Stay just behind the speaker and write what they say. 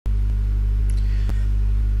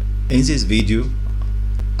In this video,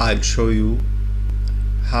 I'll show you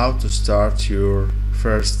how to start your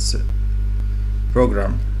first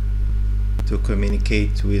program to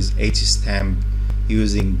communicate with ATSTAMP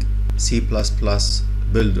using C++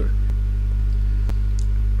 Builder.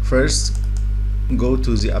 First, go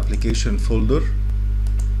to the application folder.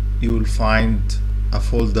 You will find a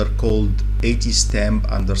folder called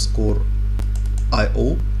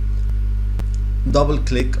ATSTAMP_IO. Double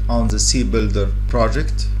click on the C Builder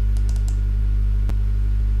project.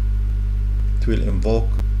 It will invoke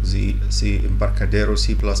the Embarcadero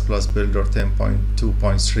C++ Builder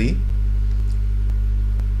 10.2.3.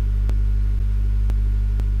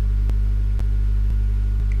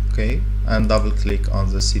 Okay, and double click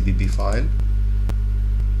on the CBB file.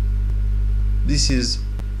 This is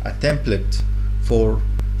a template for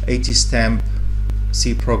ATSTAMP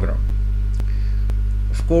C program.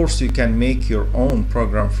 Of course, you can make your own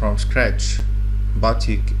program from scratch, but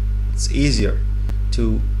it's easier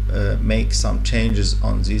to make some changes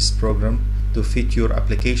on this program to fit your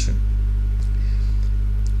application.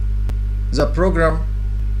 The program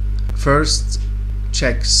first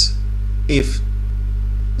checks if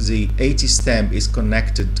the ATSTAMP is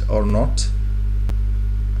connected or not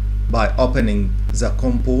by opening the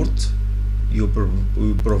COM port. You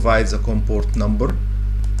provide the COM port number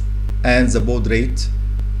and the baud rate,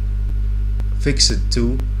 fix it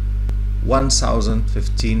to 1000,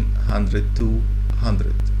 1500,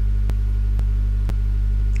 200.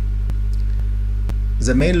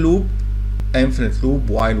 The main loop, infinite loop,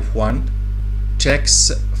 while of 1,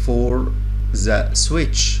 checks for the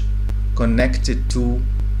switch connected to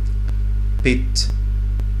pit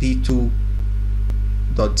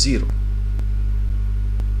P2.0.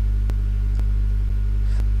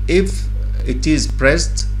 If it is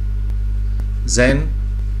pressed, then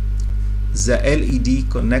the LED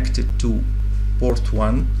connected to port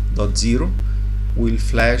 1.0 will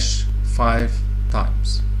flash 5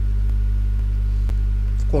 times.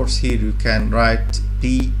 Of course, here you can write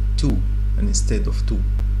P2 instead of 2.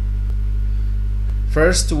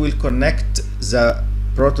 First, we'll connect the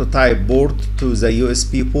prototype board to the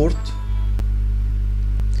USB port,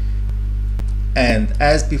 and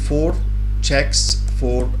as before, checks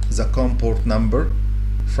for the COM port number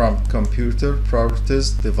from Computer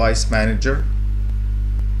Properties Device Manager,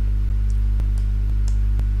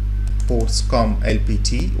 ports COM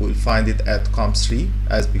LPT. We'll find it at COM3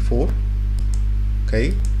 as before.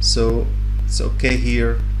 Okay, so it's okay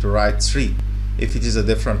here to write 3. If it is a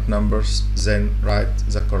different numbers, then write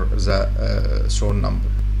the shown number.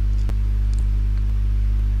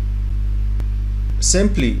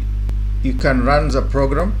 Simply, you can run the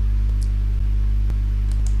program.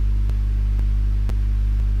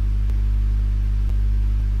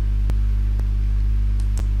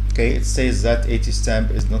 Okay, it says that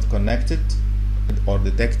ATSTAMP is not connected or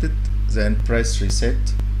detected. Then press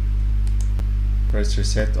reset. Press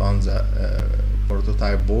reset on the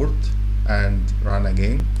prototype board and run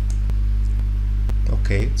again.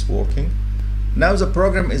 Okay, it's working. Now the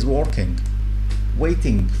program is working,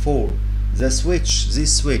 waiting for the switch,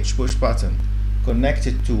 this switch push button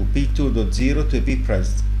connected to P2.0 to be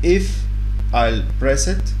pressed. If I'll press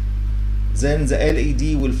it, then the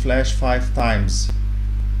LED will flash 5 times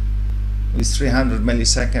with 300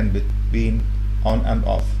 milliseconds between on and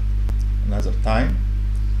off. Another time.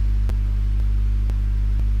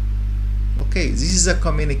 Okay, this is a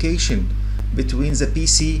communication between the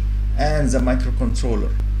PC and the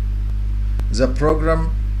microcontroller. The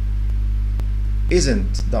program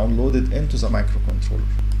isn't downloaded into the microcontroller.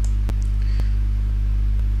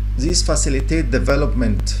 These facilitate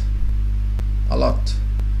development a lot.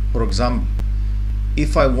 For example,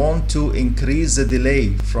 if I want to increase the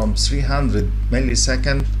delay from 300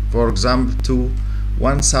 milliseconds, for example, to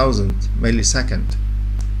 1000 milliseconds,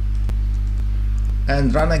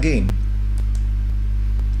 and run again,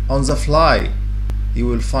 on the fly, you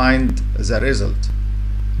will find the result.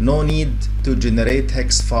 No need to generate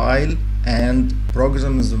hex file and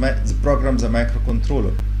program the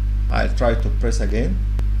microcontroller. I'll try to press again.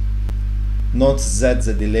 Note that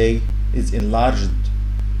the delay is enlarged.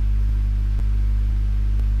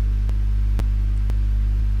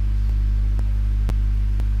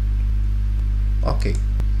 Okay,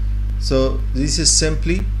 so this is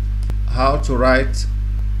simply how to write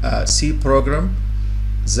a C program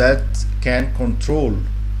that can control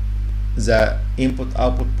the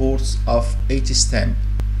input-output ports of ATSTAMP.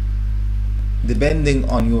 Depending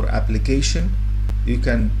on your application, you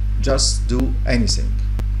can just do anything.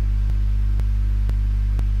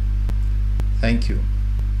 Thank you.